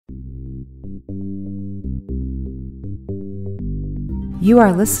You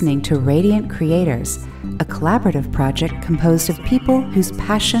are listening to Radiant Creators, a collaborative project composed of people whose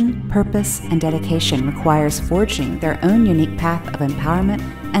passion, purpose, and dedication requires forging their own unique path of empowerment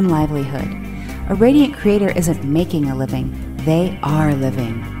and livelihood. A Radiant Creator isn't making a living, they are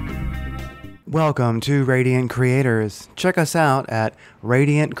living. Welcome to Radiant Creators. Check us out at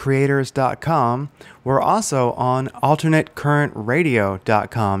radiantcreators.com. We're also on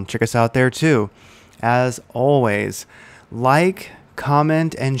alternatecurrentradio.com. Check us out there too. As always, like,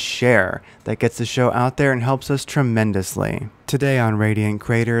 comment, and share. That gets the show out there and helps us tremendously. Today on Radiant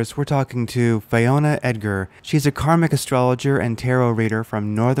Creators, we're talking to Fiona Edgar. She's a Karmic astrologer and tarot reader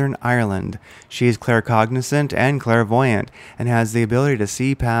from Northern Ireland. She's claircognizant and clairvoyant and has the ability to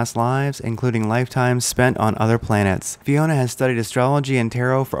see past lives, including lifetimes spent on other planets. Fiona has studied astrology and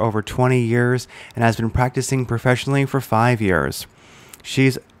tarot for over 20 years and has been practicing professionally for 5 years.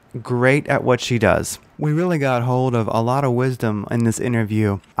 She's great at what she does. We really got hold of a lot of wisdom in this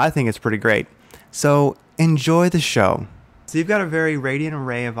interview. I think it's pretty great. So enjoy the show. So you've got a very radiant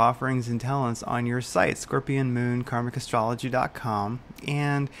array of offerings and talents on your site, scorpionmoonkarmicastrology.com.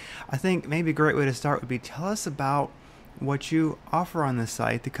 And I think maybe a great way to start would be tell us about what you offer on the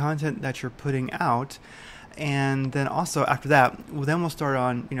site, the content that you're putting out. And then also after that, we'll start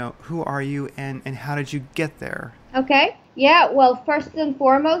on, who are you and how did you get there? Okay. Yeah, well, first and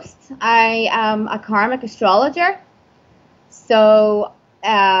foremost, I am a Karmic astrologer. So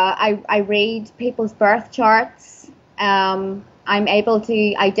I read people's birth charts. I'm able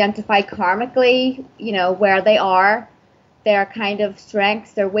to identify karmically, where they are, their kind of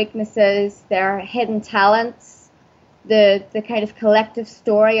strengths, their weaknesses, their hidden talents, the kind of collective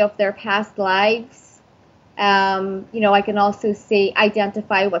story of their past lives. I can also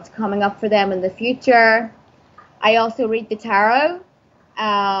identify what's coming up for them in the future. I also read the tarot.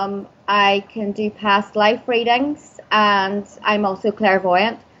 I can do past life readings, and I'm also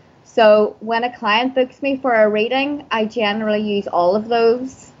clairvoyant. So when a client books me for a reading, I generally use all of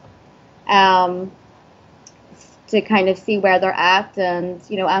those to kind of see where they're at and,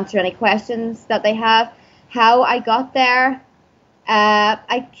 answer any questions that they have. How I got there,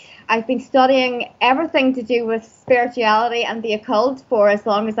 I've been studying everything to do with spirituality and the occult for as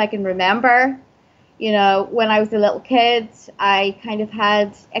long as I can remember. When I was a little kid, I kind of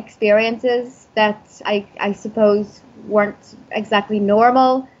had experiences that I suppose weren't exactly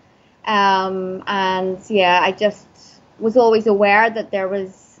normal. I just was always aware that there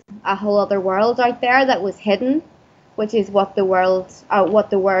was a whole other world out there that was hidden, which is what the word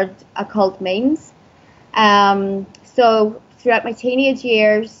occult means. So throughout my teenage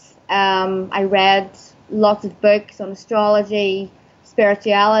years, I read lots of books on astrology,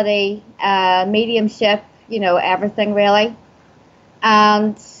 spirituality, mediumship, everything really.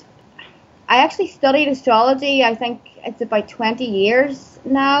 And I actually studied astrology, I think it's about 20 years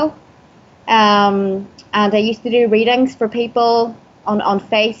now. And I used to do readings for people on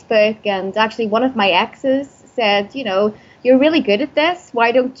Facebook. And actually one of my exes said, you're really good at this.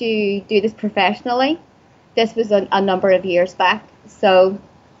 Why don't you do this professionally? This was a number of years back. So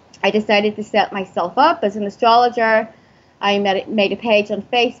I decided to set myself up as an astrologer. I made a page on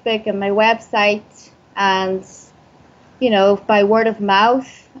Facebook and my website, and, by word of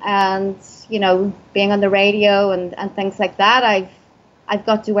mouth and, being on the radio and things like that, I've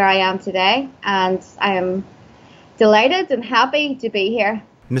got to where I am today, and I am delighted and happy to be here.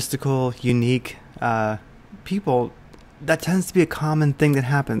 Mystical, unique people, that tends to be a common thing that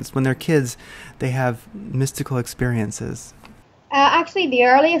happens. When they're kids, they have mystical experiences. Actually, the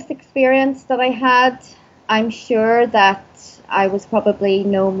earliest experience that I had, I'm sure that I was probably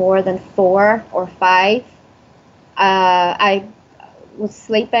no more than 4 or 5. I was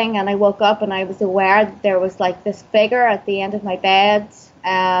sleeping and I woke up and I was aware that there was like this figure at the end of my bed.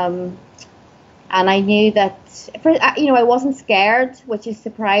 And I knew that, I wasn't scared, which is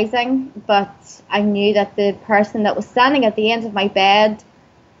surprising, but I knew that the person that was standing at the end of my bed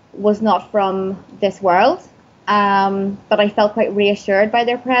was not from this world. But I felt quite reassured by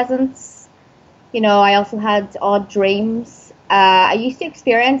their presence. I also had odd dreams. I used to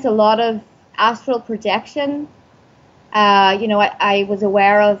experience a lot of astral projection. I was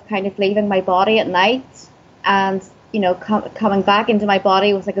aware of kind of leaving my body at night and, coming back into my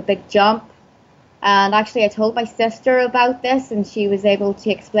body was like a big jump. And actually I told my sister about this and she was able to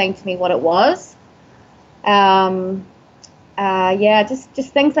explain to me what it was.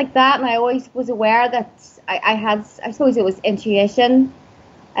 Just things like that. And I always was aware that I suppose it was intuition.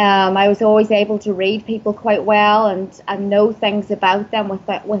 I was always able to read people quite well and know things about them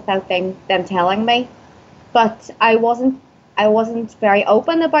without them telling me. But I I wasn't very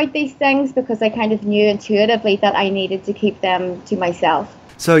open about these things because I kind of knew intuitively that I needed to keep them to myself.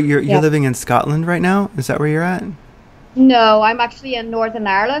 So you're Yeah. living in Scotland right now? Is that where you're at? No, I'm actually in Northern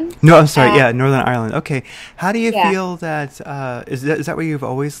Ireland. No, I'm sorry. Yeah, Northern Ireland. Okay. How do you Yeah. feel that is that where you've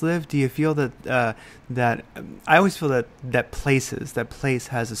always lived? Do you feel that that I always feel that that place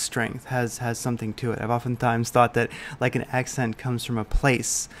has a strength, has something to it. I've oftentimes thought that like an accent comes from a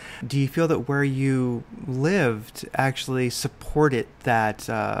place. Do you feel that where you lived actually supported that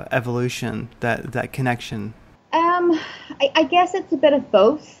evolution, that connection? Um, I guess it's a bit of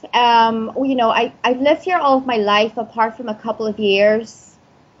both. Well, you know, I've lived here all of my life, apart from a couple of years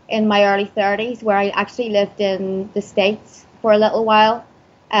in my early 30s, where I actually lived in the States for a little while.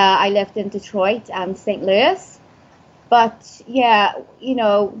 I lived in Detroit and St. Louis. But yeah, you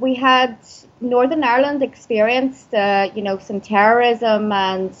know, we had Northern Ireland experienced, you know, some terrorism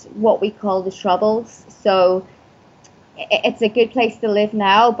and what we call the Troubles. So it's a good place to live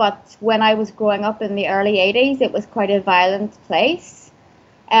now, but when I was growing up in the early 80s, it was quite a violent place.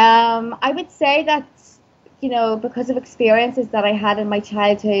 I would say that, you know, because of experiences that I had in my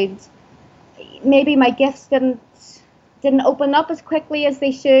childhood, maybe my gifts didn't open up as quickly as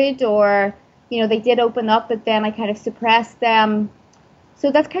they should, or, you know, they did open up, but then I kind of suppressed them.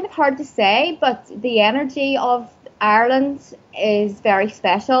 So that's kind of hard to say, but the energy of Ireland is very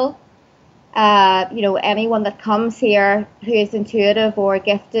special. You know, anyone that comes here who is intuitive or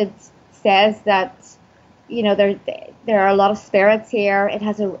gifted says that, you know, there are a lot of spirits here. It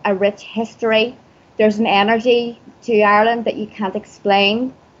has a rich history. There's an energy to Ireland that you can't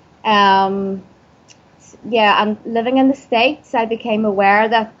explain. Yeah, and living in the States, I became aware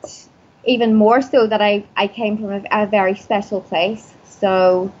that even more so that I came from a very special place.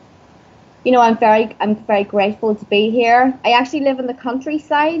 So, you know, I'm very grateful to be here. I actually live in the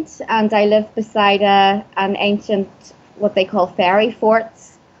countryside, and I live beside an ancient, what they call fairy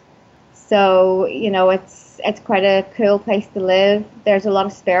forts. So, you know, it's quite a cool place to live. There's a lot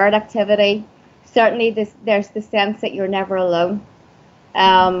of spirit activity. Certainly, there's the sense that you're never alone.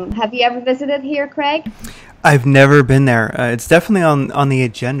 Have you ever visited here, Craig? I've never been there. It's definitely on the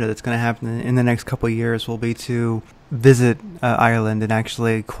agenda that's going to happen in the next couple of years will be to visit Ireland and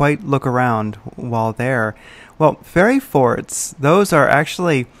actually quite look around while there. Well, fairy forts, those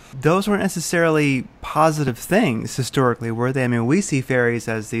weren't necessarily positive things historically, were they? I mean, we see fairies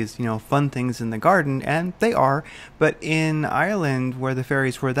as these, you know, fun things in the garden, and they are. But in Ireland, where the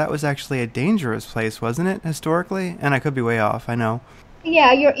fairies were, that was actually a dangerous place, wasn't it, historically? And I could be way off, I know.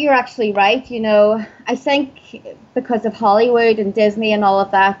 Yeah, you're actually right. You know, I think because of Hollywood and Disney and all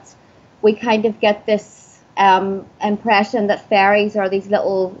of that, we kind of get this impression that fairies are these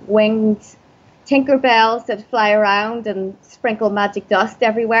little winged Tinkerbells that fly around and sprinkle magic dust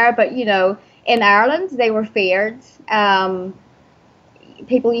everywhere. But, you know, in Ireland, they were feared.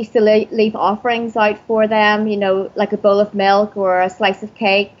 People used to leave offerings out for them, you know, like a bowl of milk or a slice of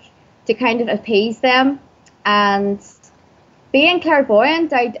cake to kind of appease them. And being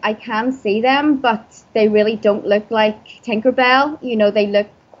clairvoyant, I can see them, but they really don't look like Tinkerbell. You know, they look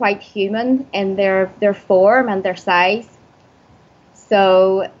quite human in their form and their size.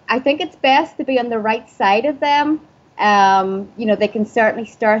 So I think it's best to be on the right side of them. You know, they can certainly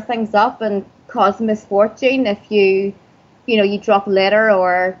stir things up and cause misfortune if you know, you drop litter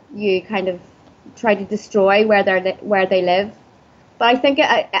or you kind of try to destroy where they live. But I think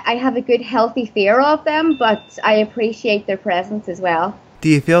I have a good, healthy fear of them, but I appreciate their presence as well. Do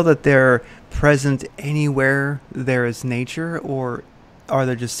you feel that they're present anywhere there is nature, or are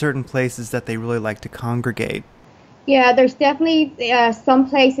there just certain places that they really like to congregate? Yeah, there's definitely some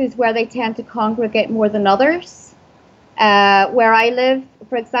places where they tend to congregate more than others. Where I live,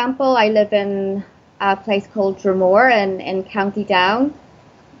 for example, I live in a place called Dromore in County Down.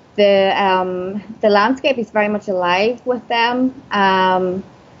 The landscape is very much alive with them,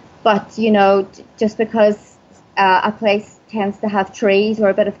 but you know, just because a place tends to have trees or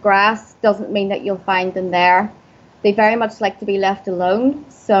a bit of grass doesn't mean that you'll find them there. They very much like to be left alone,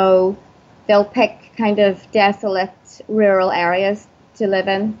 so they'll pick kind of desolate rural areas to live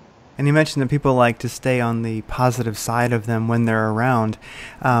in. And you mentioned that people like to stay on the positive side of them when they're around.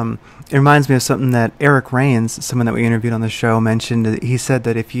 It reminds me of something that Eric Rains, someone that we interviewed on the show, mentioned. He said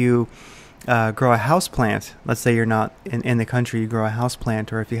that if you grow a house plant, let's say you're not in the country, you grow a house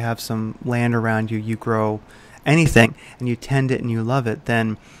plant, or if you have some land around you, you grow anything, and you tend it and you love it,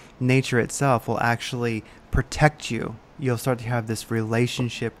 then nature itself will actually protect you. You'll start to have this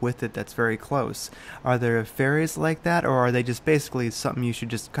relationship with it that's very close. Are there fairies like that, or are they just basically something you should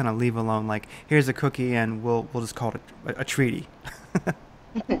just kind of leave alone? Like, here's a cookie, and we'll just call it a treaty.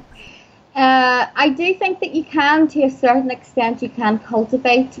 I do think that you can, to a certain extent, you can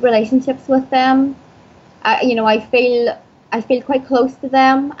cultivate relationships with them. I feel quite close to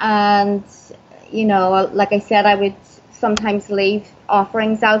them, and like I said, I would sometimes leave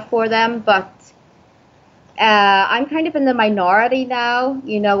offerings out for them, but I'm kind of in the minority now.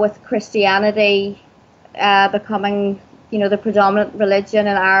 With Christianity becoming the predominant religion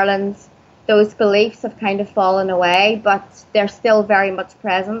in Ireland, those beliefs have kind of fallen away, but they're still very much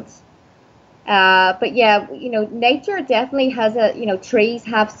present. But yeah, nature definitely has trees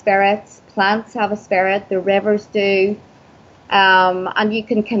have spirits, plants have a spirit, the rivers do, and you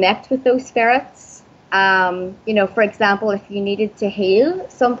can connect with those spirits. For example, if you needed to heal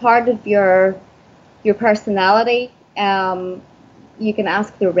some part of your personality, you can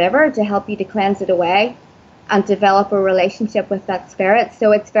ask the river to help you to cleanse it away and develop a relationship with that spirit.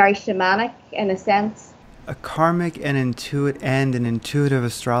 So it's very shamanic in a sense. A karmic and an intuitive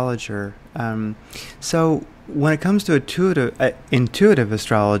astrologer. So when it comes to intuitive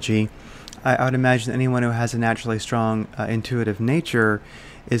astrology, I would imagine anyone who has a naturally strong intuitive nature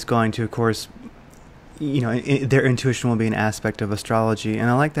is going to, of course, their intuition will be an aspect of astrology. And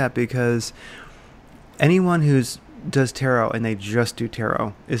I like that because anyone who's does tarot and they just do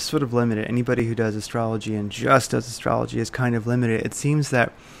tarot is sort of limited. Anybody who does astrology and just does astrology is kind of limited. It seems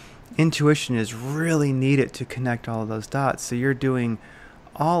that intuition is really needed to connect all of those dots. So you're doing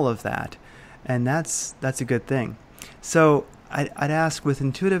all of that, and that's a good thing. So I'd ask, with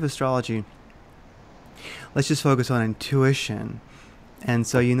intuitive astrology, let's just focus on intuition. And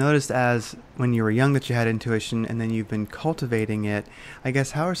so you noticed as when you were young that you had intuition, and then you've been cultivating it. I guess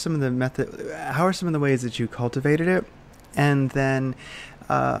how are some of the ways that you cultivated it? And then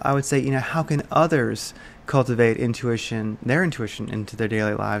I would say, how can others cultivate their intuition into their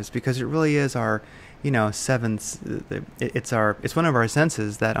daily lives? Because it really is our, seventh. It's one of our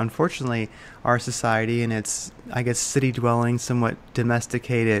senses that unfortunately our society and its, I guess, city dwelling, somewhat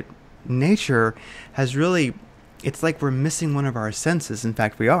domesticated nature has really. It's like we're missing one of our senses. In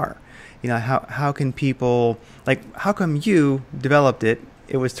fact, we are. How can people, how come you developed it?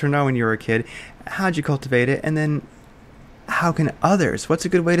 It was turned on when you were a kid. How'd you cultivate it? And then how can others? What's a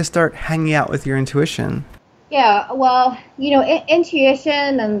good way to start hanging out with your intuition? Yeah, well,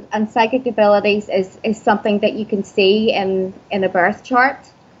 intuition and psychic abilities is something that you can see in a birth chart.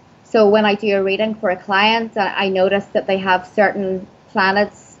 So when I do a reading for a client, I notice that they have certain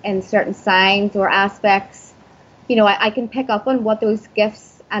planets in certain signs or aspects. I can pick up on what those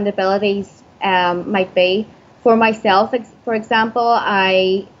gifts and abilities might be. For myself, for example,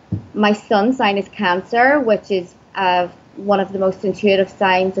 my sun sign is Cancer, which is one of the most intuitive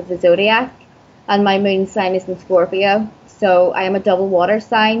signs of the zodiac, and my moon sign is in Scorpio. So I am a double water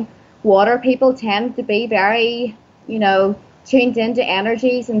sign. Water people tend to be very, tuned into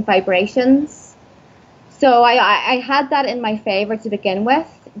energies and vibrations. So I had that in my favor to begin with.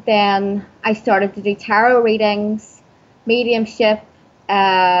 Then I started to do tarot readings, mediumship,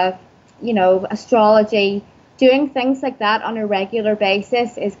 astrology. Doing things like that on a regular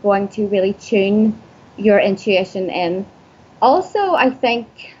basis is going to really tune your intuition in. Also, I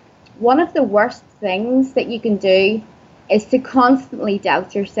think one of the worst things that you can do is to constantly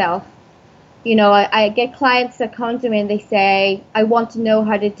doubt yourself. I get clients that come to me and they say, I want to know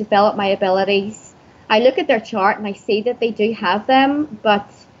how to develop my abilities. I look at their chart and I see that they do have them, but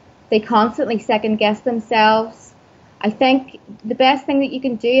they constantly second guess themselves. I think the best thing that you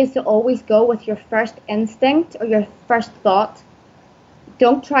can do is to always go with your first instinct or your first thought.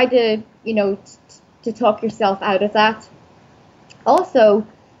 Don't try to, to talk yourself out of that. Also,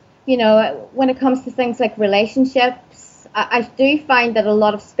 when it comes to things like relationships, I do find that a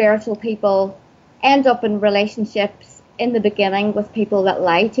lot of spiritual people end up in relationships in the beginning with people that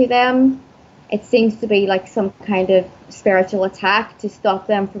lie to them. It seems to be like some kind of spiritual attack to stop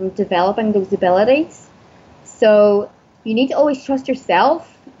them from developing those abilities. So you need to always trust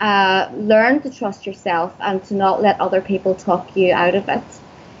yourself, learn to trust yourself, and to not let other people talk you out of it.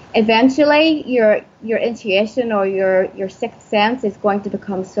 Eventually, your intuition or your sixth sense is going to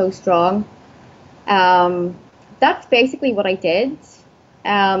become so strong. That's basically what I did.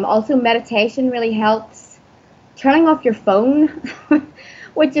 Also, meditation really helps. Turning off your phone,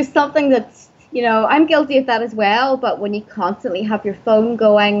 which is something that's, I'm guilty of that as well, but when you constantly have your phone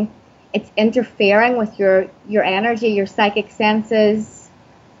going, it's interfering with your energy, your psychic senses,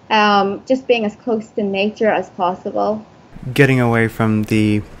 just being as close to nature as possible. Getting away from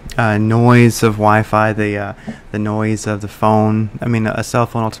the noise of Wi-Fi, the noise of the phone. I mean, a cell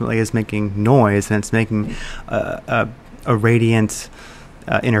phone ultimately is making noise, and it's making a radiant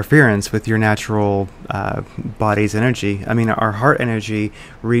interference with your natural body's energy. I mean, our heart energy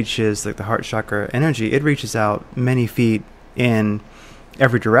reaches, like the heart chakra energy, it reaches out many feet in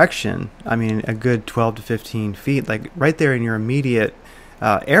every direction. I mean, a good 12 to 15 feet, like right there in your immediate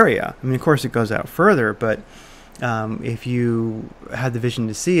area. I mean, of course, it goes out further, but if you had the vision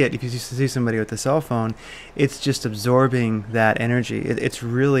to see it, if you see somebody with a cell phone, it's just absorbing that energy. It's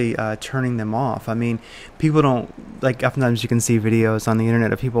really turning them off. I mean, people don't, like, oftentimes you can see videos on the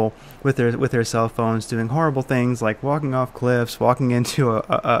internet of people with their cell phones doing horrible things like walking off cliffs, walking into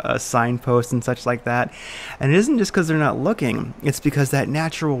a signpost and such like that. And it isn't just because they're not looking. It's because that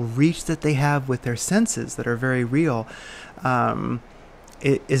natural reach that they have with their senses that are very real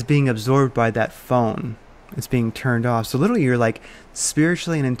it is being absorbed by that phone. It's being turned off. So literally you're like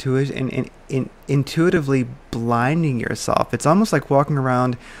spiritually and intuitively blinding yourself. It's almost like walking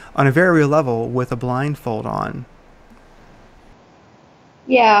around on a very real level with a blindfold on.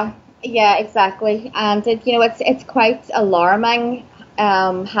 Yeah, exactly. And it's quite alarming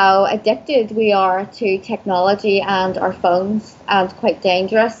how addicted we are to technology and our phones, and quite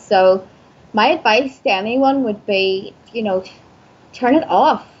dangerous. So my advice to anyone would be, turn it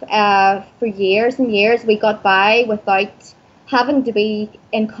off. For years and years, we got by without having to be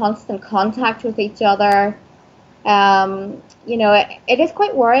in constant contact with each other. It is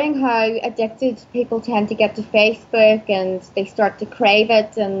quite worrying how addicted people tend to get to Facebook, and they start to crave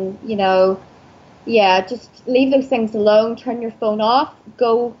it. And just leave those things alone. Turn your phone off.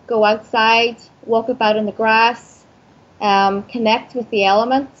 Go outside. Walk about in the grass. Connect with the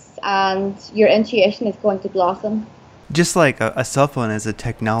elements, and your intuition is going to blossom. Just like a cell phone is a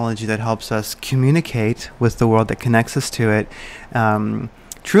technology that helps us communicate with the world, that connects us to it,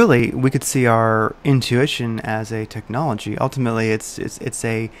 truly we could see our intuition as a technology. Ultimately, it's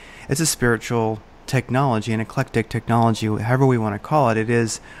a spiritual technology, an eclectic technology, however we want to call it. It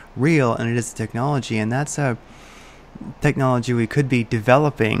is real and it is technology, and that's a technology we could be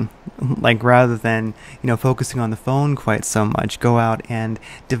developing, like, rather than focusing on the phone quite so much. Go out and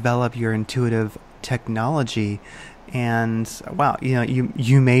develop your intuitive technology. And wow,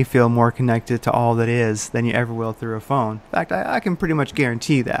 you may feel more connected to all that is than you ever will through a phone. In fact, I can pretty much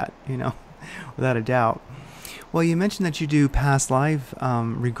guarantee that, without a doubt. Well, you mentioned that you do past life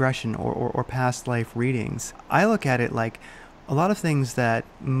regression or past life readings. I look at it like a lot of things that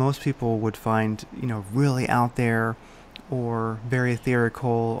most people would find, really out there or very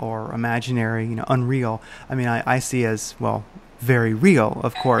ethereal or imaginary, unreal. I mean, I see as, well, very real,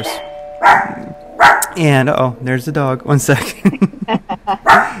 of course. And there's the dog. 1 second.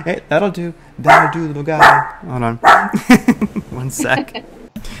 Hey, that'll do, little guy. Hold on. 1 sec.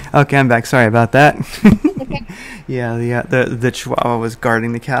 Okay, I'm back. Sorry about that. Yeah, the Chihuahua was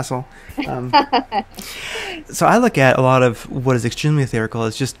guarding the castle. So I look at a lot of what is extremely ethereal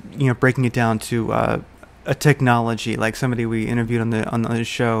as just breaking it down to a technology, like somebody we interviewed on the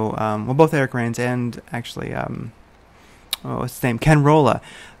show. Well, both Eric Rains and actually what's his name, Ken Rolla.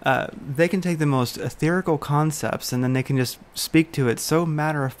 They can take the most ethereal concepts and then they can just speak to it so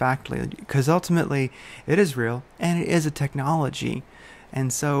matter-of-factly, because ultimately it is real and it is a technology.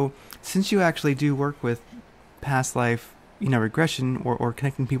 And so since you actually do work with past life regression or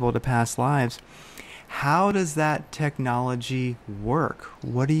connecting people to past lives, how does that technology work?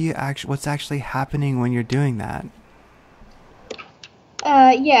 What's actually happening when you're doing that?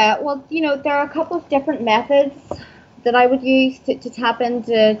 Well, there are a couple of different methods that I would use to tap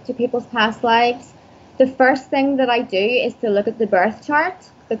into people's past lives. The first thing that I do is to look at the birth chart,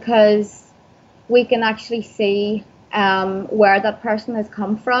 because we can actually see where that person has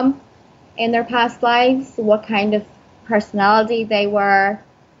come from in their past lives, what kind of personality they were,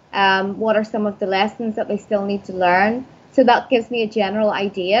 what are some of the lessons that they still need to learn. So that gives me a general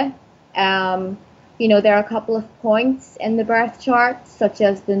idea. There are a couple of points in the birth chart, such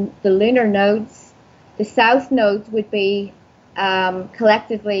as the lunar nodes. The south node would be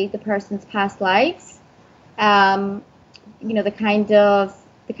collectively the person's past lives. The kind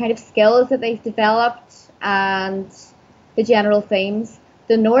of skills that they've developed and the general themes.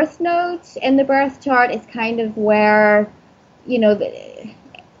 The north node in the birth chart is kind of where, the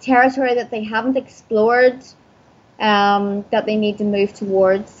territory that they haven't explored, that they need to move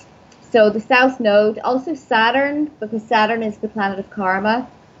towards. So the south node, also Saturn, because Saturn is the planet of karma.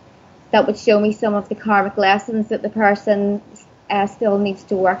 That would show me some of the karmic lessons that the person still needs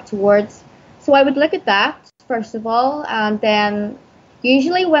to work towards. So I would look at that, first of all, and then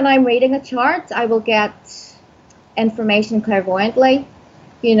usually when I'm reading a chart, I will get information clairvoyantly.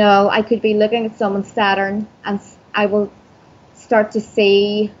 I could be looking at someone's Saturn and I will start to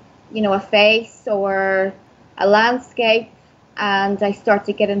see, a face or a landscape and I start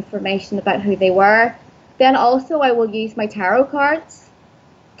to get information about who they were. Then also I will use my tarot cards.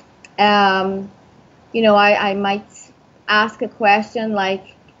 I might ask a question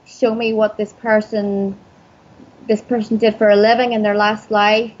like, show me what this person did for a living in their last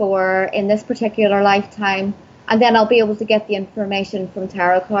life or in this particular lifetime, and then I'll be able to get the information from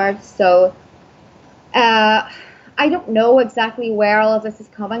tarot cards. So I don't know exactly where all of this is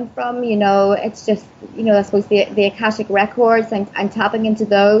coming from. It's just, I suppose the Akashic records, I'm tapping into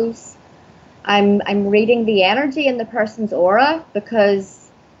those. I'm reading the energy in the person's aura, because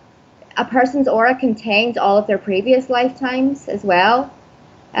a person's aura contains all of their previous lifetimes as well.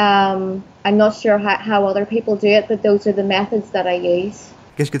 I'm not sure how other people do it, but those are the methods that I use.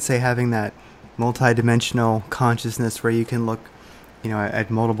 I guess you could say having that multi-dimensional consciousness where you can look, at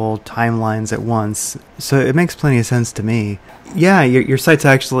multiple timelines at once. So it makes plenty of sense to me. Yeah, your site's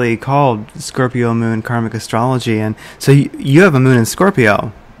actually called Scorpio Moon Karmic Astrology, and so you have a moon in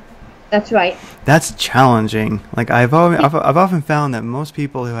Scorpio. That's right. That's challenging. Like I've often found that most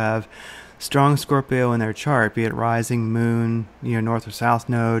people who have strong Scorpio in their chart, be it rising, moon, north or south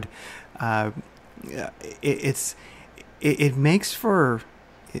node, it makes for,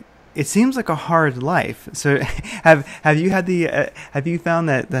 it seems like a hard life. So have you found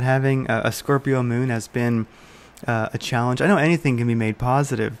that having a Scorpio moon has been a challenge? I know anything can be made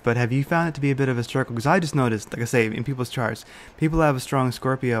positive, but have you found it to be a bit of a struggle? Because I just noticed, like I say, in people's charts, people who have a strong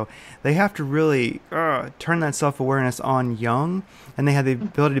Scorpio, they have to really turn that self-awareness on young, and they have the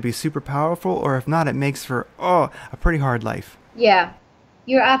ability to be super powerful, or if not, it makes for a pretty hard life. Yeah,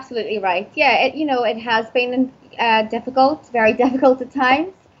 you're absolutely right. Yeah, it has been difficult, very difficult at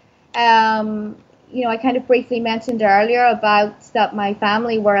times. I kind of briefly mentioned earlier about that my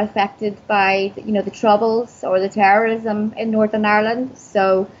family were affected by, the troubles or the terrorism in Northern Ireland.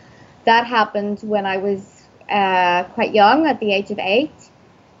 So that happened when I was quite young, at the age of 8.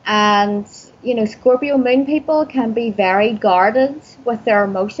 And, Scorpio moon people can be very guarded with their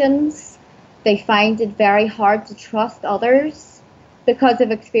emotions. They find it very hard to trust others because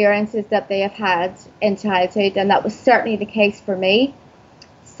of experiences that they have had in childhood. And that was certainly the case for me.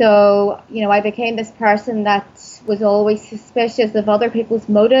 So, I became this person that was always suspicious of other people's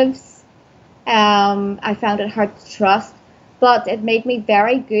motives. I found it hard to trust, but it made me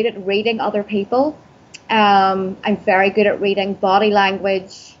very good at reading other people. I'm very good at reading body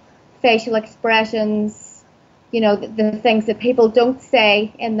language, facial expressions, the things that people don't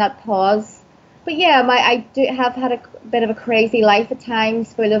say in that pause. But yeah, I do have had a bit of a crazy life at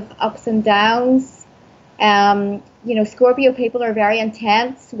times, full of ups and downs. Scorpio people are very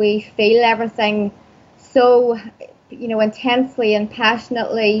intense. We feel everything so, intensely and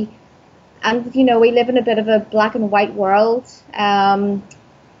passionately. And, we live in a bit of a black and white world.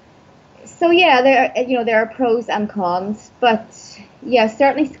 So, yeah, there are pros and cons. But, yeah,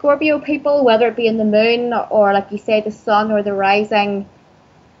 certainly Scorpio people, whether it be in the moon or, like you say, the sun or the rising,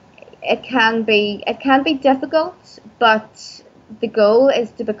 it can be difficult, but the goal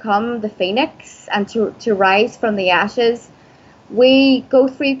is to become the phoenix and to rise from the ashes. We go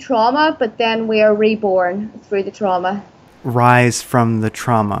through trauma, but then we are reborn through the trauma. Rise from the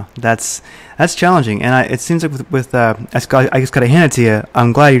trauma. That's challenging, and it seems like with I just got to hand it to you.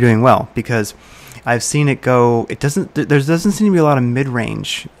 I'm glad you're doing well, because I've seen it go. There doesn't seem to be a lot of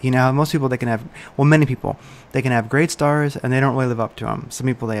mid-range. Most people, many people, they can have great stars and they don't really live up to them. Some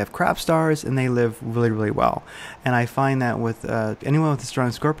people, they have crap stars and they live really, really well. And I find that with anyone with a strong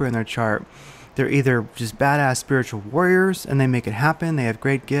Scorpio in their chart, they're either just badass spiritual warriors and they make it happen, they have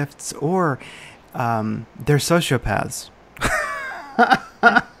great gifts, or they're sociopaths.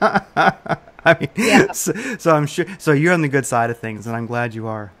 I mean, yeah. So I'm sure. So you're on the good side of things, and I'm glad you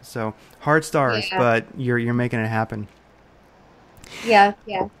are. So hard stars, yeah. But you're making it happen. Yeah,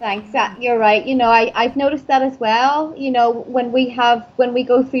 thanks. You're right. I've noticed that as well. When we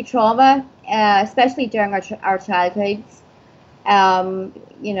go through trauma, especially during our childhoods,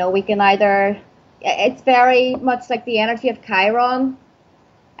 we can either. It's very much like the energy of Chiron.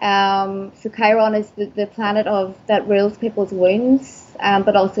 So Chiron is the planet that rules people's wounds,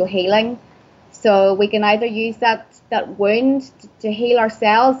 but also healing. So we can either use that wound to heal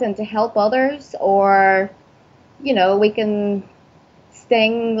ourselves and to help others, or, we can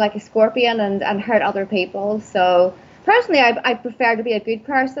sting like a scorpion and hurt other people. So personally, I prefer to be a good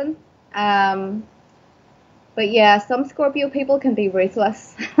person. But yeah, some Scorpio people can be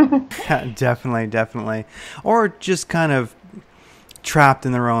ruthless. Yeah, definitely. Or just kind of trapped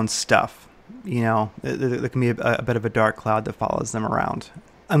in their own stuff. There can be a bit of a dark cloud that follows them around.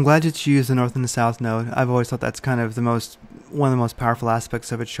 I'm glad that you use the North and the South node. I've always thought that's kind of one of the most powerful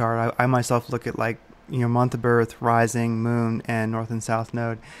aspects of a chart. I myself look at month of birth, rising, moon, and north and south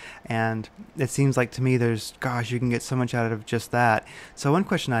node. And it seems like to me you can get so much out of just that. So one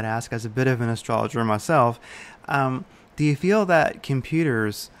question I'd ask, as a bit of an astrologer myself, do you feel that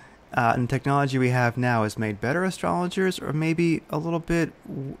computers and technology we have now has made better astrologers, or maybe a little bit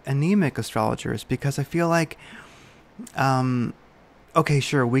anemic astrologers? Because I feel like, okay,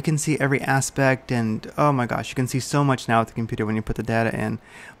 sure, we can see every aspect, and oh my gosh, you can see so much now with the computer when you put the data in.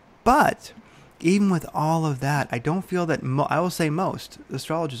 But even with all of that, I don't feel that, I will say most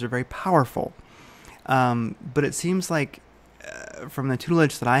astrologers are very powerful. But it seems like from the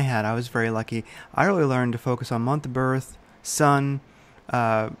tutelage that I had, I was very lucky. I really learned to focus on month of birth, sun,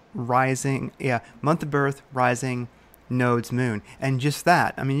 rising, month of birth, rising, nodes, moon, and just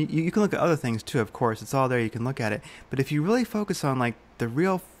that. I mean, you can look at other things too, of course. It's all there. You can look at it. But if you really focus on like the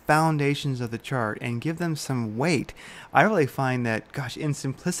real foundations of the chart and give them some weight, I really find that, gosh, in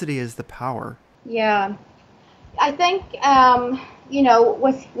simplicity is the power. Yeah. I think,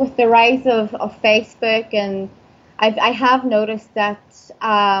 with the rise of Facebook, and I have noticed that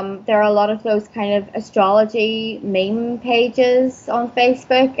there are a lot of those kind of astrology meme pages on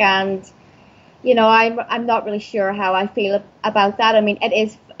Facebook, and I'm not really sure how I feel about that. I mean,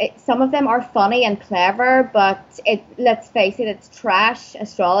 some of them are funny and clever, but let's face it, it's trash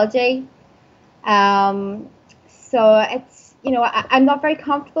astrology. So it's I'm not very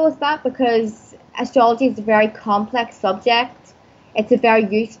comfortable with that, because astrology is a very complex subject. It's a very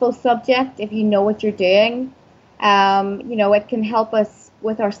useful subject if you know what you're doing. It can help us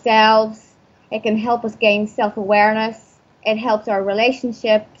with ourselves. It can help us gain self-awareness. It helps our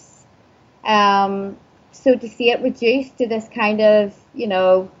relationships. So to see it reduced to this kind of,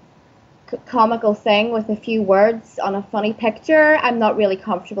 comical thing with a few words on a funny picture, I'm not really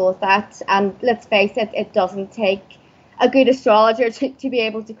comfortable with that. And let's face it, it doesn't take a good astrologer to be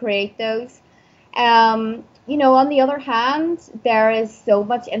able to create those. On the other hand, there is so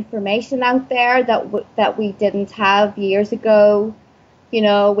much information out there that we didn't have years ago.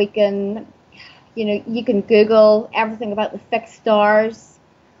 We can, you can Google everything about the fixed stars,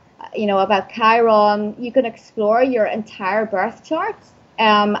 about Chiron. You can explore your entire birth chart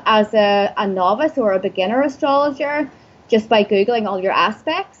as a novice or a beginner astrologer just by Googling all your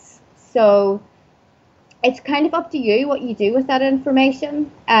aspects. So it's kind of up to you what you do with that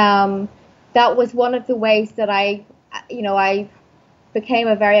information. That was one of the ways that I became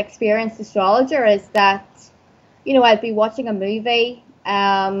a very experienced astrologer, is that, I'd be watching a movie.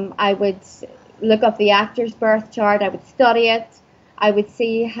 I would look up the actor's birth chart. I would study it. I would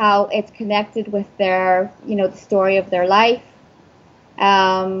see how it's connected with their, the story of their life.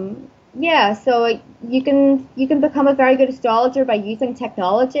 So you can become a very good astrologer by using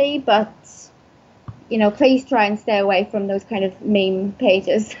technology, but, please try and stay away from those kind of meme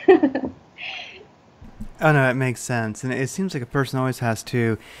pages. Oh, no, it makes sense. And it seems like a person always has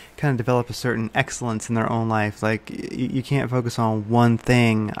to kind of develop a certain excellence in their own life. Like, you can't focus on one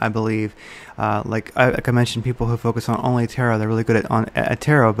thing, I believe. Like I mentioned, people who focus on only tarot, they're really good at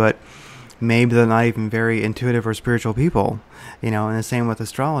tarot, but maybe they're not even very intuitive or spiritual people, and the same with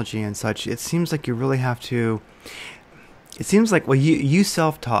astrology and such. It seems like you really have to... It seems like, well, you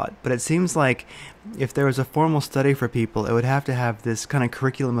self-taught, but it seems like if there was a formal study for people, it would have to have this kind of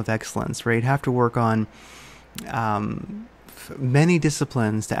curriculum of excellence, where you'd have to work on many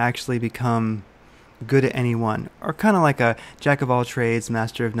disciplines to actually become good at any one, or kind of like a jack of all trades,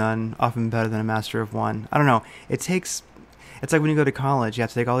 master of none, often better than a master of one. I don't know. It's like when you go to college, you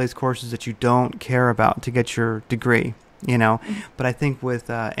have to take all these courses that you don't care about to get your degree. But I think with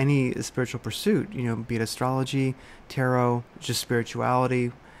any spiritual pursuit, be it astrology, tarot, just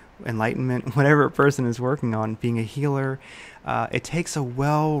spirituality, enlightenment, whatever a person is working on, being a healer, it takes a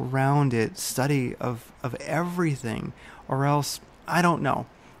well-rounded study of everything, or else, I don't know,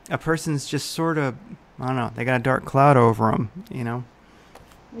 a person's just sort of, I don't know, they got a dark cloud over them,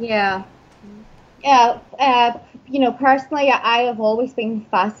 Yeah. Personally, I have always been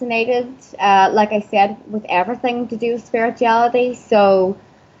fascinated, like I said, with everything to do with spirituality. So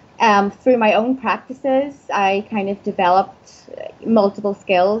through my own practices, I kind of developed multiple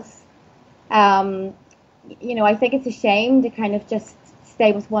skills. I think it's a shame to kind of just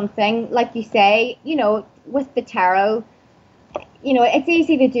stay with one thing. Like you say, with the tarot, it's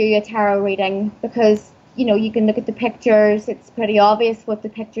easy to do a tarot reading because, you can look at the pictures. It's pretty obvious what the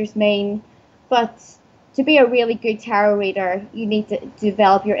pictures mean. But to be a really good tarot reader, you need to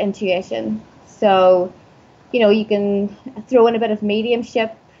develop your intuition. So, you can throw in a bit of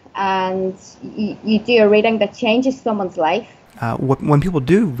mediumship, and you do a reading that changes someone's life. When people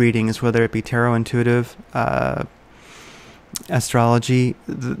do readings, whether it be tarot, intuitive, astrology,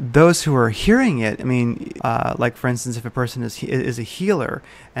 those who are hearing it, I mean, like for instance, if a person is a healer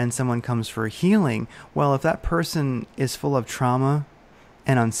and someone comes for healing, well, if that person is full of trauma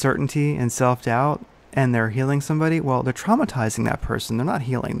and uncertainty and self-doubt and they're healing somebody, well, they're traumatizing that person. They're not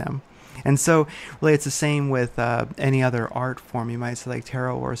healing them. And so really it's the same with any other art form. You might say like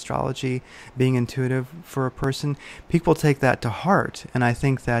tarot or astrology being intuitive for a person. People take that to heart. And I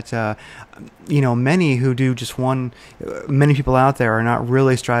think that, many who do just many people out there are not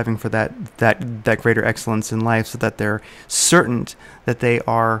really striving for that greater excellence in life so that they're certain that they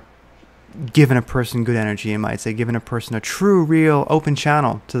are giving a person good energy, you might say, giving a person a true, real, open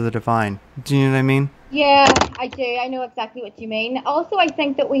channel to the divine. Do you know what I mean? Yeah, I do. I know exactly what you mean. Also, I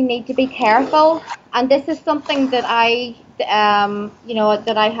think that we need to be careful, and this is something that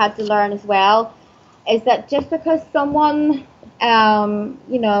that I had to learn as well, is that just because someone, claims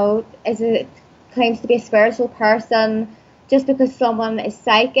to be a spiritual person, just because someone is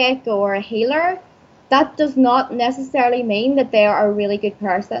psychic or a healer, that does not necessarily mean that they are a really good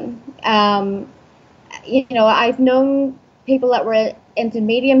person. I've known people that were into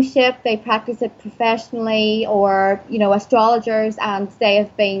mediumship, they practice it professionally, or, astrologers, and they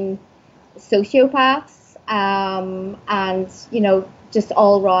have been sociopaths, and, just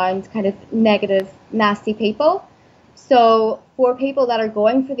all round kind of negative, nasty people. So for people that are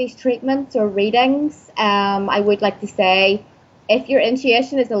going for these treatments or readings, I would like to say, if your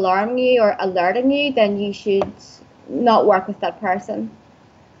intuition is alarming you or alerting you, then you should not work with that person.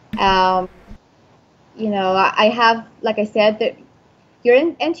 I have, like I said, that your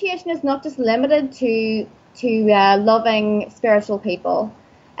intuition is not just limited to loving spiritual people.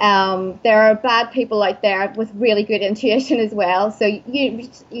 There are bad people out there with really good intuition as well. So you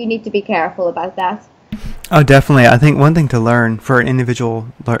need to be careful about that. Oh, definitely. I think one thing to learn for an individual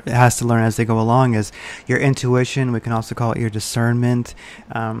has to learn as they go along is your intuition. We can also call it your discernment.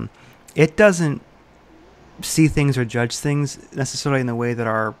 It doesn't see things or judge things necessarily in the way that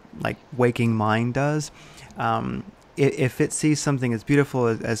our waking mind does. If it sees something as beautiful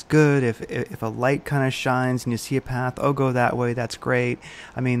as good, if a light kind of shines and you see a path, go that way, that's great.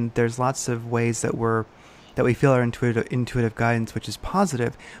 I mean, there's lots of ways that we feel our intuitive guidance, which is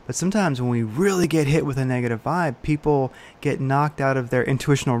positive. But sometimes when we really get hit with a negative vibe, people get knocked out of their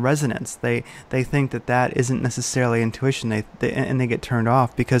intuitional resonance. They think that isn't necessarily intuition. They get turned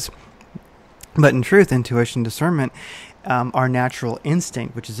off but in truth, intuition, discernment, our natural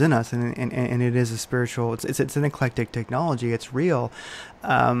instinct, which is in us, and it is a spiritual. It's an eclectic technology. It's real.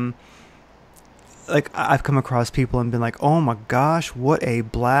 I've come across people and been like, oh my gosh, what a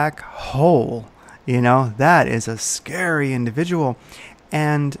black hole. That is a scary individual.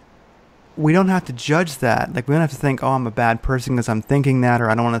 And we don't have to judge that. We don't have to think, I'm a bad person because I'm thinking that, or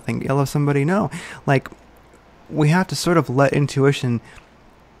I don't want to think ill of somebody. No. We have to sort of let intuition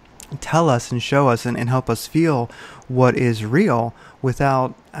tell us and show us and help us feel what is real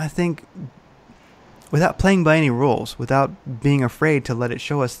without playing by any rules, without being afraid to let it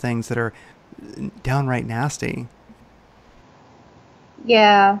show us things that are downright nasty.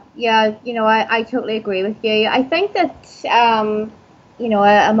 Yeah, I totally agree with you. I think that,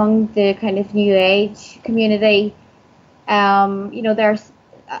 among the kind of New Age community, there's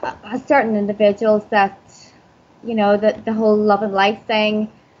certain individuals that, that the whole love and life thing,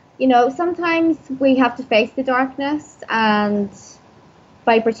 sometimes we have to face the darkness, and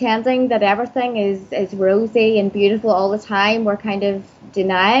by pretending that everything is rosy and beautiful all the time, we're kind of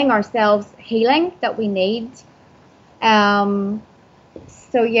denying ourselves healing that we need.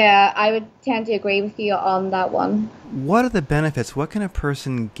 So yeah, I would tend to agree with you on that one. What are the benefits? What can a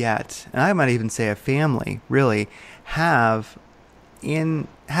person get, and I might even say a family, really, have in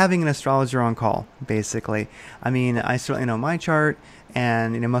having an astrologer on call, basically? I mean, I certainly know my chart,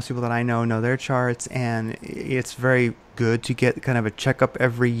 and most people that I know their charts, and it's very good to get kind of a checkup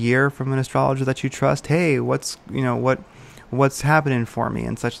every year from an astrologer that you trust. Hey, what's happening for me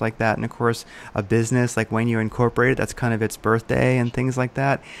and such like that. And of course, a business, like when you incorporate it, that's kind of its birthday and things like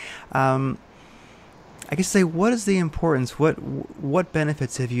that. I guess say, what is the importance? What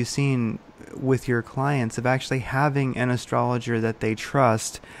benefits have you seen with your clients of actually having an astrologer that they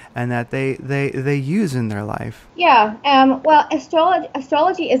trust and that they use in their life? Yeah. Well,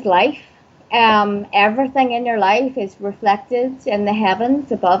 astrology is life. Everything in your life is reflected in the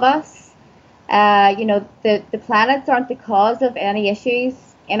heavens above us. The planets aren't the cause of any issues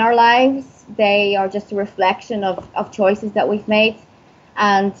in our lives. They are just a reflection of choices that we've made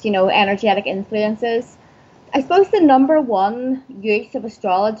and, energetic influences. I suppose the number one use of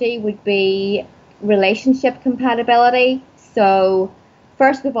astrology would be relationship compatibility. So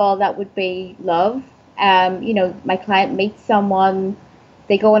first of all, that would be love. My client meets someone,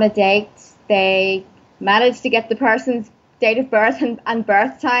 they go on a date, they manage to get the person's date of birth and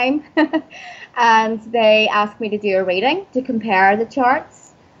birth time, and they ask me to do a reading to compare the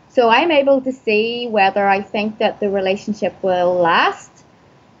charts. So I'm able to see whether I think that the relationship will last,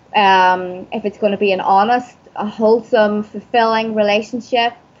 if it's going to be an honest, a wholesome, fulfilling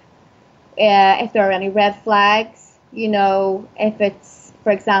relationship, if there are any red flags, if it's,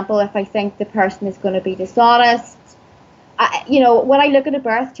 for example, if I think the person is going to be dishonest. When I look at a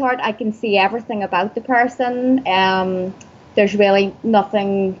birth chart, I can see everything about the person. There's really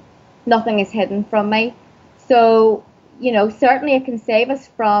nothing is hidden from me. So, certainly it can save us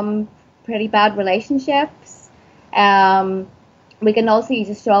from pretty bad relationships. We can also use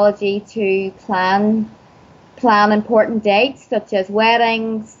astrology to plan important dates such as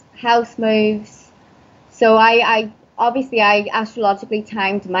weddings, house moves. So I astrologically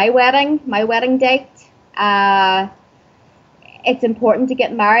timed my wedding date. It's important to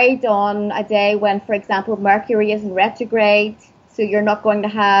get married on a day when, for example, Mercury is in retrograde, so you're not going to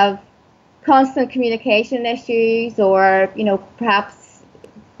have constant communication issues, or perhaps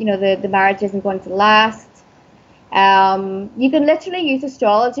the marriage isn't going to last. You can literally use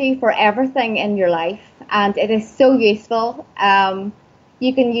astrology for everything in your life, and it is so useful.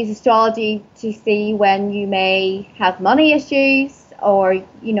 You can use astrology to see when you may have money issues, or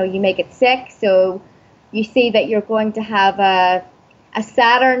you may get sick. So you see that you're going to have a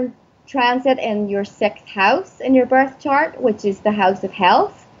Saturn transit in your 6th house in your birth chart, which is the house of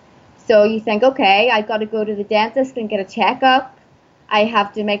health. So you think, okay, I've got to go to the dentist and get a checkup. I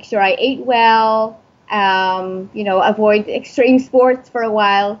have to make sure I eat well, avoid extreme sports for a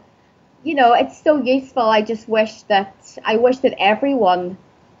while. It's so useful. I wish that everyone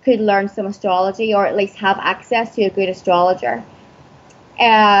could learn some astrology, or at least have access to a good astrologer.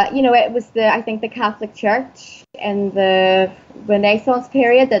 It was the Catholic Church in the Renaissance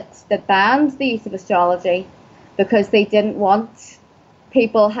period that banned the use of astrology, because they didn't want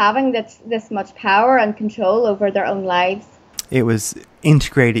people having this much power and control over their own lives. It was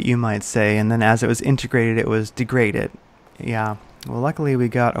integrated, you might say, and then as it was integrated, it was degraded. Yeah. Well, luckily we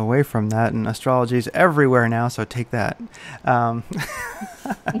got away from that, and astrology is everywhere now, so take that.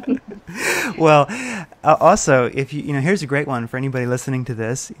 Well, also, if here's a great one for anybody listening to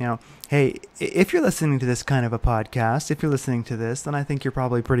this. Hey, if you're listening to this kind of a podcast, if you're listening to this, then I think you're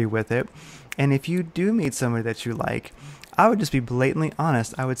probably pretty with it. And if you do meet somebody that you like, I would just be blatantly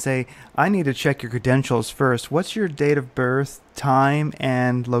honest. I would say, I need to check your credentials first. What's your date of birth, time,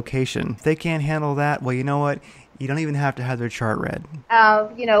 and location? If they can't handle that, well, you know what? You don't even have to have their chart read.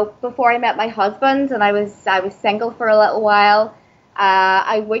 Before I met my husband, and I was single for a little while,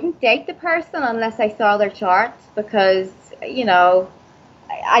 I wouldn't date the person unless I saw their charts, because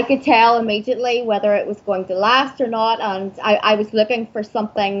I could tell immediately whether it was going to last or not, and I was looking for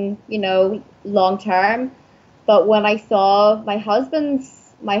something long term. But when I saw my husband's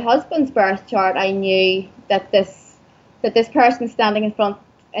birth chart, I knew that this person standing in front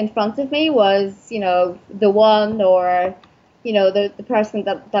of me was, the one, or, the person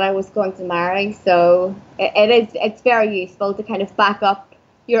that I was going to marry. So it's very useful to kind of back up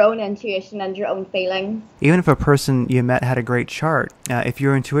your own intuition and your own feelings. Even if a person you met had a great chart, if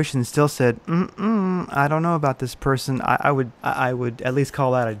your intuition still said, I don't know about this person, I would at least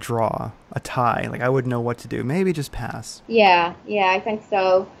call that a draw, a tie. Like, I wouldn't know what to do. Maybe just pass. Yeah, I think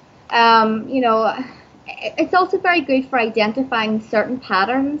so. It's also very good for identifying certain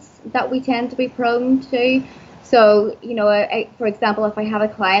patterns that we tend to be prone to. So, for example, if I have a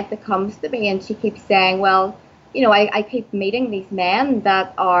client that comes to me and she keeps saying, well, I keep meeting these men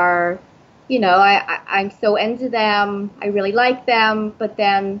that are, I'm so into them, I really like them, but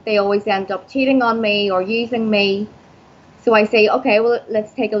then they always end up cheating on me or using me. So I say, okay, well,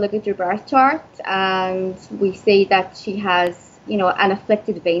 let's take a look at your birth chart, and we see that she has, an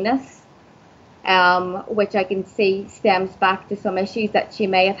afflicted Venus, which I can see stems back to some issues that she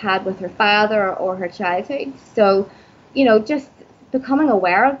may have had with her father or her childhood. So, just becoming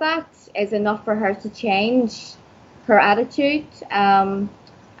aware of that is enough for her to change her attitude, and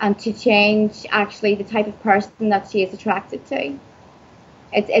to change actually the type of person that she is attracted to.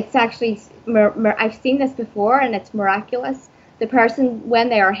 It's actually, I've seen this before, and it's miraculous. The person, when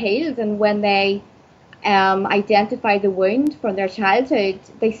they are healed and when they identify the wound from their childhood,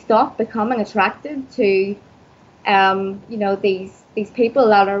 they stop becoming attracted to these people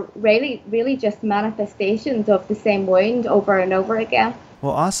that are really just manifestations of the same wound over and over again.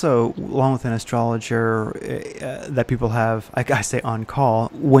 Well, also, along with an astrologer that people have, I say on call,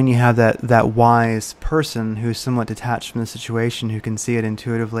 when you have that wise person who's somewhat detached from the situation, who can see it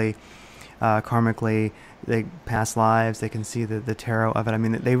intuitively, karmically, they past lives, they can see the tarot of it. I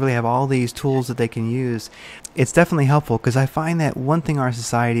mean, they really have all these tools that they can use. It's definitely helpful, because I find that one thing our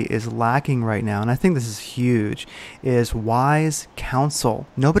society is lacking right now, and I think this is huge, is wise counsel.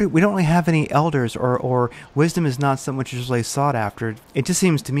 We don't really have any elders, or wisdom is not something which is really sought after. It just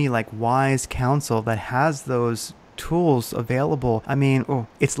seems to me like wise counsel that has those tools available. I mean,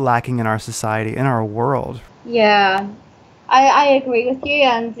 it's lacking in our society, in our world. Yeah, I agree with you,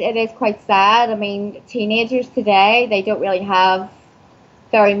 and it is quite sad. I mean, teenagers today, they don't really have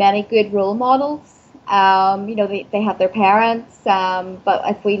very many good role models. They have their parents, but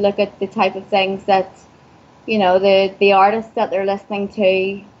if we look at the type of things that, the artists that they're listening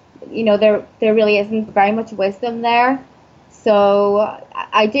to, there really isn't very much wisdom there. So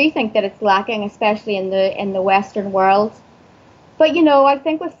I do think that it's lacking, especially in the Western world. But I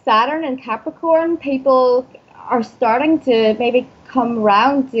think with Saturn and Capricorn, people are starting to maybe come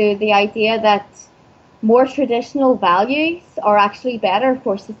around to the idea that more traditional values are actually better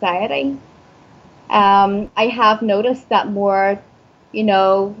for society. I have noticed that more,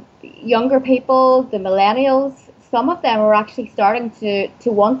 younger people, the millennials, some of them are actually starting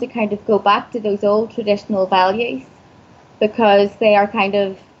to want to kind of go back to those old traditional values, because they're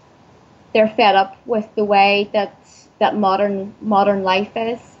fed up with the way that modern life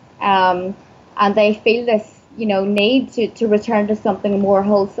is, and they feel this need to return to something more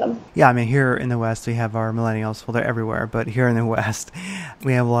wholesome. Yeah, I mean, here in the West, we have our millennials. Well, they're everywhere, but here in the West,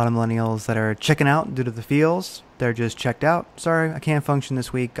 we have a lot of millennials that are checking out due to the feels. They're just checked out. Sorry, I can't function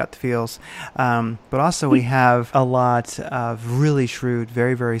this week. Got the feels. But also we have a lot of really shrewd,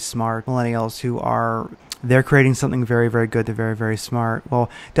 very, very smart millennials who they're creating something very, very good. They're very, very smart.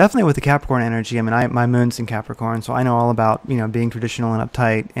 Well, definitely with the Capricorn energy. I mean, my moon's in Capricorn, so I know all about, being traditional and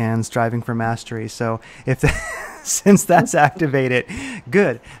uptight and striving for mastery. So since that's activated,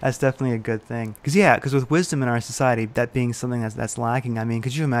 good. That's definitely a good thing. Because with wisdom in our society, that being something that's lacking. I mean,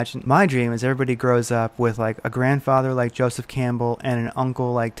 could you imagine? My dream is everybody grows up with like a grandfather like Joseph Campbell and an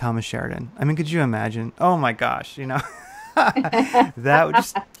uncle like Thomas Sheridan. I mean, could you imagine? Oh my gosh, that would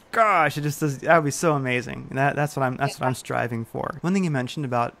just... Gosh, that would be so amazing. And that's what I'm striving for. One thing you mentioned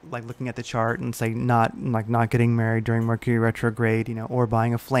about like looking at the chart and say not getting married during Mercury retrograde, or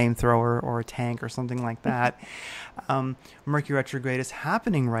buying a flamethrower or a tank or something like that. Mercury retrograde is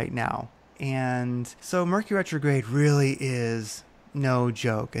happening right now, and so Mercury retrograde really is no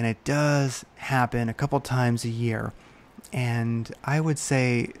joke, and it does happen a couple times a year. And I would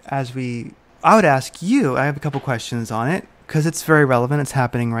say, I would ask you, I have a couple questions on it, because it's very relevant. It's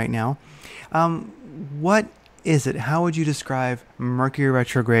happening right now. What is it? How would you describe Mercury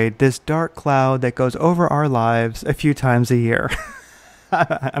retrograde, this dark cloud that goes over our lives a few times a year?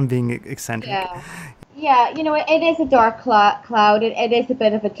 I'm being eccentric. Yeah, it is a dark cloud. It is a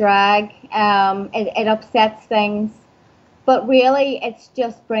bit of a drag. It upsets things. But really, it's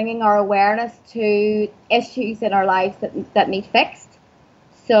just bringing our awareness to issues in our lives that need fixed.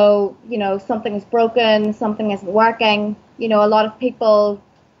 So, something is broken, something isn't working. A lot of people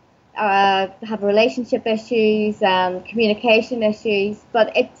have relationship issues and communication issues,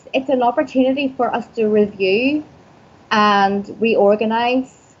 but it's an opportunity for us to review and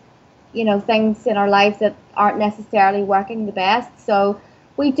reorganize, things in our lives that aren't necessarily working the best. So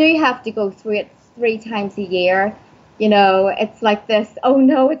we do have to go through it 3 times a year. It's like this, oh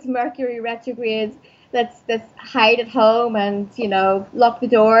no, it's Mercury retrograde. Let's hide at home and, lock the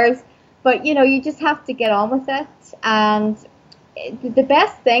doors. But, you just have to get on with it. And the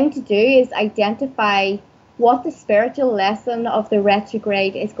best thing to do is identify what the spiritual lesson of the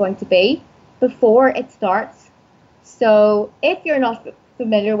retrograde is going to be before it starts. So if you're not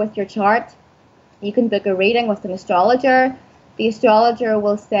familiar with your chart, you can book a reading with an astrologer. The astrologer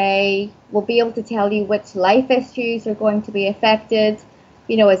will be able to tell you which life issues are going to be affected.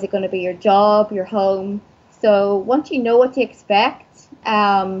 Is it going to be your job, your home? So once you know what to expect,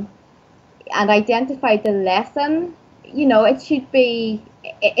 and identify the lesson, it should be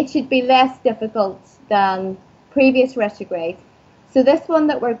less difficult than previous retrogrades. So this one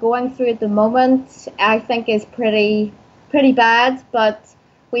that we're going through at the moment, I think is pretty bad, but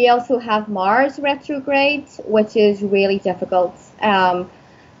we also have Mars retrograde, which is really difficult.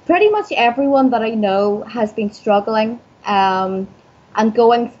 Pretty much everyone that I know has been struggling and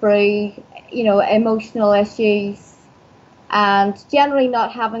going through, emotional issues and generally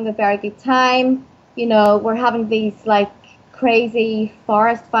not having a very good time. We're having these like crazy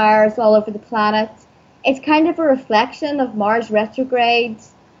forest fires all over the planet. It's kind of a reflection of Mars retrograde.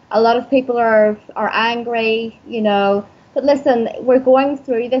 A lot of people are angry, But listen, we're going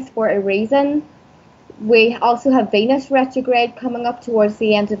through this for a reason. We also have Venus retrograde coming up towards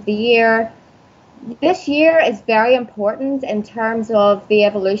the end of the year. This year is very important in terms of the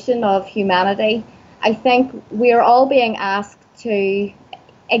evolution of humanity. I think we're all being asked to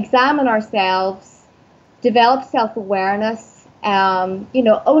examine ourselves, develop self-awareness,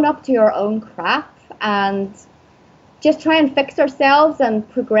 own up to your own crap, and just try and fix ourselves and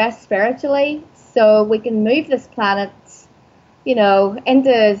progress spiritually so we can move this planet,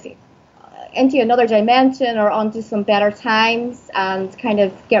 into another dimension or onto some better times and kind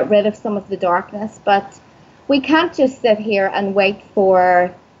of get rid of some of the darkness. But we can't just sit here and wait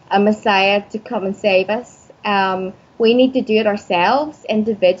for a Messiah to come and save us. We need to do it ourselves,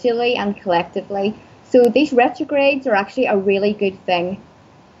 individually and collectively. So these retrogrades are actually a really good thing.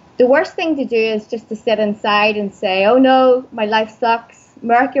 The worst thing to do is just to sit inside and say, oh no, my life sucks,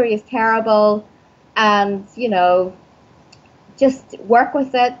 Mercury is terrible, and, just work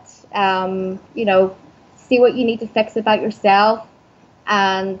with it, see what you need to fix about yourself.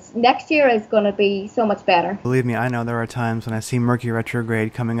 And next year is going to be so much better. Believe me, I know there are times when I see Mercury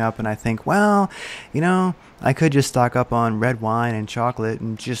retrograde coming up and I think, well, I could just stock up on red wine and chocolate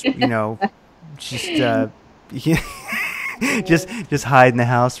and just, just hide in the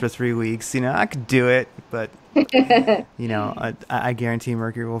house for 3 weeks. I could do it, but I guarantee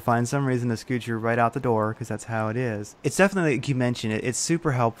Mercury will find some reason to scoot you right out the door, because that's how it is. It's definitely, like you mentioned, it's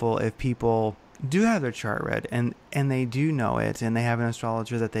super helpful if people do have their chart read and they do know it and they have an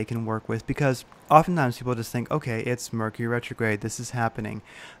astrologer that they can work with, because oftentimes people just think, okay, it's Mercury retrograde, this is happening.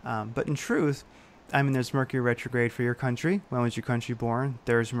 But in truth, there's Mercury retrograde for your country. When was your country born?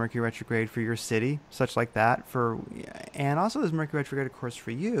 There's Mercury retrograde for your city, such like that. And also there's Mercury retrograde, of course,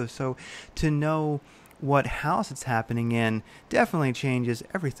 for you. So to know what house it's happening in definitely changes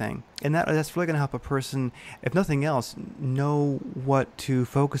everything. And that's really going to help a person, if nothing else, know what to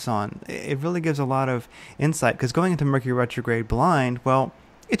focus on. It really gives a lot of insight, because going into Mercury retrograde blind, well,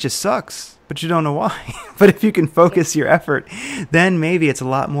 it just sucks, but you don't know why. But if you can focus your effort, then maybe it's a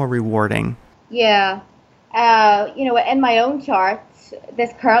lot more rewarding. Yeah. In my own chart,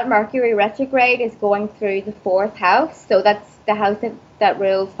 this current Mercury retrograde is going through the 4th house. So that's the house that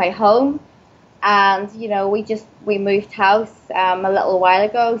rules my home. And, we moved house a little while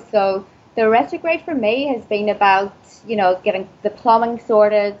ago. So the retrograde for me has been about, getting the plumbing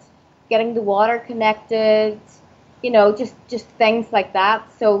sorted, getting the water connected, just things like that.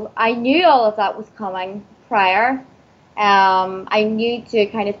 So I knew all of that was coming prior. I knew to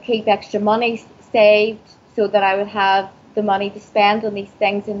kind of keep extra money saved so that I would have the money to spend on these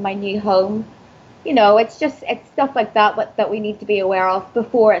things in my new home. It's stuff like that we need to be aware of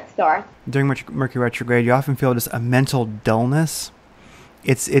before it starts. During Mercury retrograde, you often feel just a mental dullness.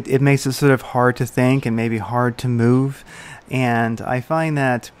 It makes it sort of hard to think and maybe hard to move. And I find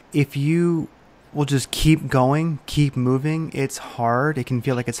that if you will just keep going, keep moving, it's hard. It can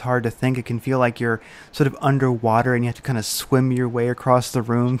feel like it's hard to think. It can feel like you're sort of underwater and you have to kind of swim your way across the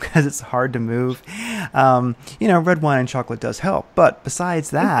room because it's hard to move. Red wine and chocolate does help. But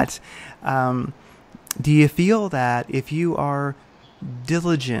besides that, do you feel that if you are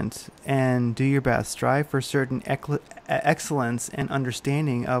diligent and do your best, strive for certain excellence and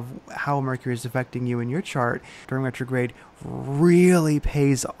understanding of how Mercury is affecting you in your chart during retrograde, really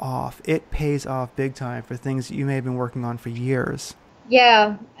pays off? It pays off big time for things that you may have been working on for years.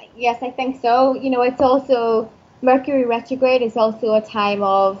 Yeah, yes, I think so. It's also, Mercury retrograde is also a time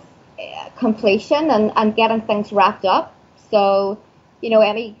of completion and getting things wrapped up. So,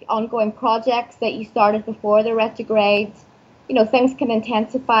 any ongoing projects that you started before the retrograde, things can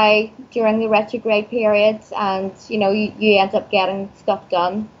intensify during the retrograde period, and, you end up getting stuff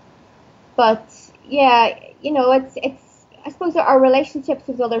done. But, yeah, it's I suppose our relationships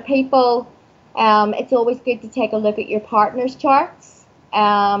with other people, it's always good to take a look at your partner's charts,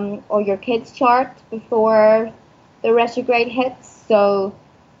 or your kid's chart before the retrograde hits, so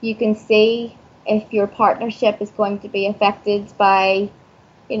you can see if your partnership is going to be affected by,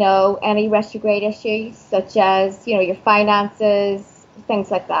 any retrograde issues, such as, your finances,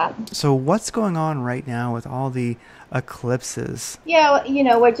 things like that. So what's going on right now with all the eclipses? Yeah,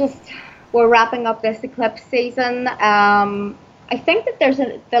 we're wrapping up this eclipse season. I think that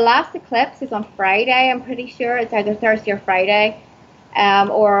the last eclipse is on Friday. I'm pretty sure it's either Thursday or Friday,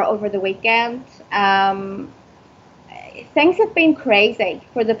 or over the weekend. Things have been crazy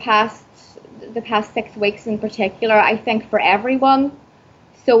for the past 6 weeks in particular, I think, for everyone.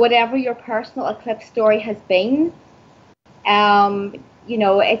 So whatever your personal eclipse story has been,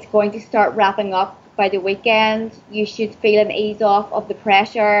 it's going to start wrapping up by the weekend. You should feel an ease off of the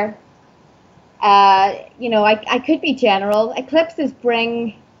pressure. I could be general. Eclipses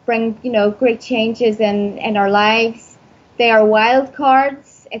bring bring, great changes in our lives. They are wild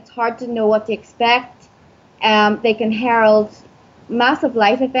cards. It's hard to know what to expect. They can herald massive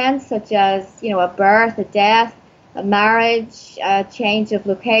life events such as, a birth, a death, a marriage, a change of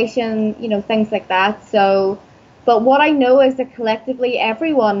location, things like that. So, but what I know is that collectively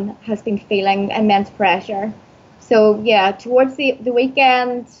everyone has been feeling immense pressure. So yeah, towards the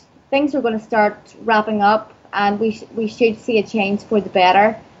weekend, things are going to start wrapping up, and we should see a change for the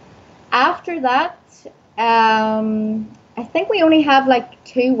better. After that, I think we only have like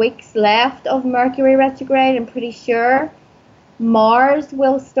 2 weeks left of Mercury retrograde. I'm pretty sure. Mars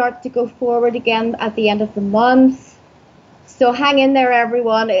will start to go forward again at the end of the month. So hang in there,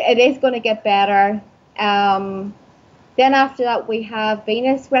 everyone. It is going to get better. Then after that, we have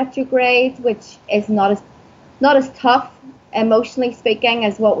Venus retrograde, which is not as tough, emotionally speaking,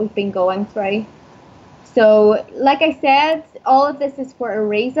 as what we've been going through. So, like I said, all of this is for a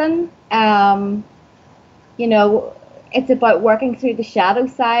reason. It's about working through the shadow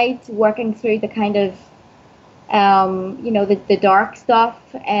side, working through the kind of, the dark stuff,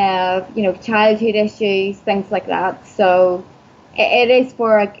 childhood issues, things like that. So it is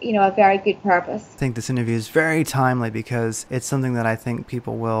for a very good purpose. I think this interview is very timely because it's something that I think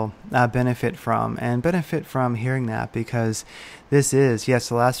people will benefit from hearing that, because this is, yes,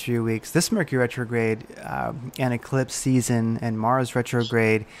 the last few weeks, this Mercury retrograde and eclipse season and Mars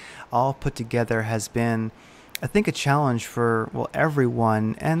retrograde all put together has been, I think, a challenge for,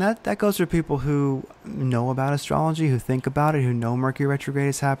 everyone. And that goes for people who know about astrology, who think about it, who know Mercury retrograde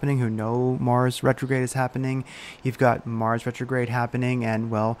is happening, who know Mars retrograde is happening. You've got Mars retrograde happening,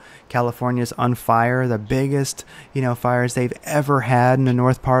 and, California's on fire, the biggest, fires they've ever had in the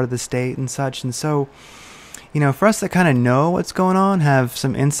north part of the state and such. And so, for us to kind of know what's going on, have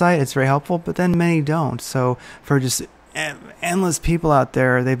some insight, it's very helpful, but then many don't. So for just endless people out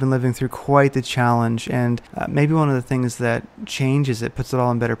there, they've been living through quite the challenge. And maybe one of the things that changes it, puts it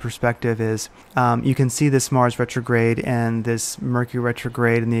all in better perspective, is you can see this Mars retrograde and this Mercury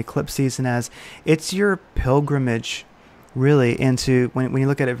retrograde and the eclipse season as it's your pilgrimage, really, into, when you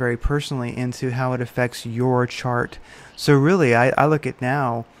look at it very personally, into how it affects your chart. So really, I look at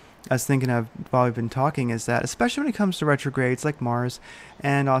now, I was thinking of while we've been talking, is that especially when it comes to retrogrades like Mars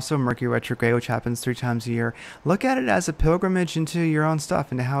and also Mercury retrograde, which happens 3 times a year, look at it as a pilgrimage into your own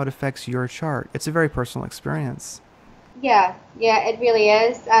stuff, into how it affects your chart. It's a very personal experience. Yeah, it really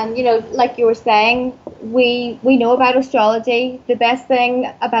is. And, like you were saying, we know about astrology. The best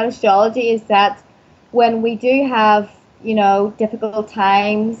thing about astrology is that when we do have, difficult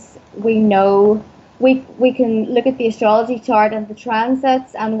times, we know we can look at the astrology chart and the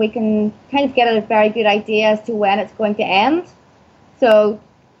transits, and we can kind of get a very good idea as to when it's going to end. So,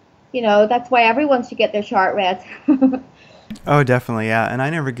 that's why everyone should get their chart read. Oh, definitely, yeah. And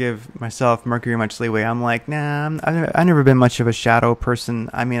I never give myself Mercury much leeway. I'm like, nah, I've never been much of a shadow person.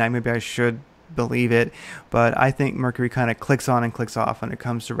 I mean, maybe I should believe it, but I think Mercury kind of clicks on and clicks off when it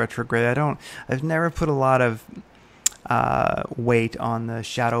comes to retrograde. I've never put a lot of weight on the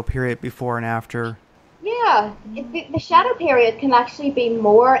shadow period before and after. Yeah, the shadow period can actually be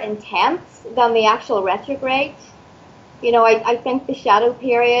more intense than the actual retrograde. I think the shadow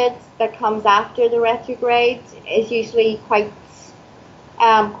period that comes after the retrograde is usually quite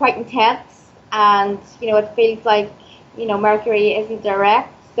intense, and it feels like Mercury isn't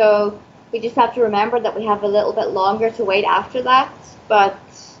direct. So we just have to remember that we have a little bit longer to wait after that. But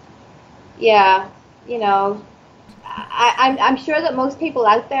yeah, I'm sure that most people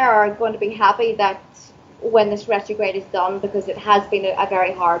out there are going to be happy that when this retrograde is done, because it has been a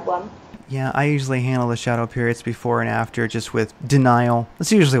very hard one. Yeah, I usually handle the shadow periods before and after just with denial.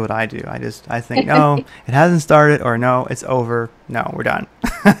 That's usually what I do. I think, no, it hasn't started, or no, it's over. No, we're done.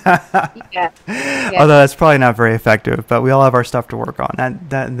 Yeah. Although that's probably not very effective, but we all have our stuff to work on.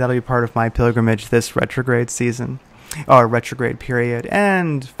 That'll be part of my pilgrimage this retrograde season, or retrograde period,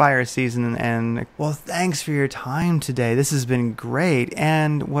 and fire season. And thanks for your time today. This has been great.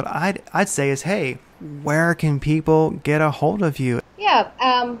 And what I'd say is, hey, where can people get a hold of you? Yeah,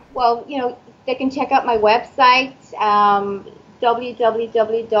 they can check out my website,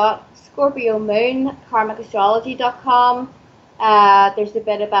 www.scorpiomoonkarmicastrology.com. There's a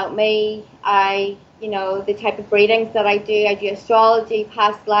bit about me. The type of readings that I do astrology,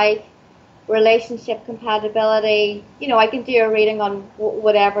 past life, relationship compatibility. I can do a reading on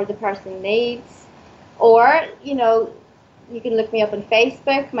whatever the person needs. Or, you can look me up on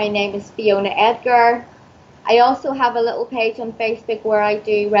Facebook. My name is Fiona Edgar. I also have a little page on Facebook where I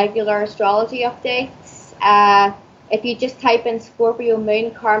do regular astrology updates. If you just type in Scorpio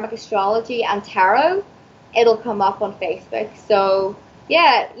Moon, Karmic Astrology and Tarot, it'll come up on Facebook. So,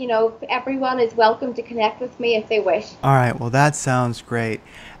 yeah, everyone is welcome to connect with me if they wish. All right, well, that sounds great.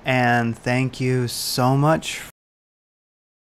 And thank you so much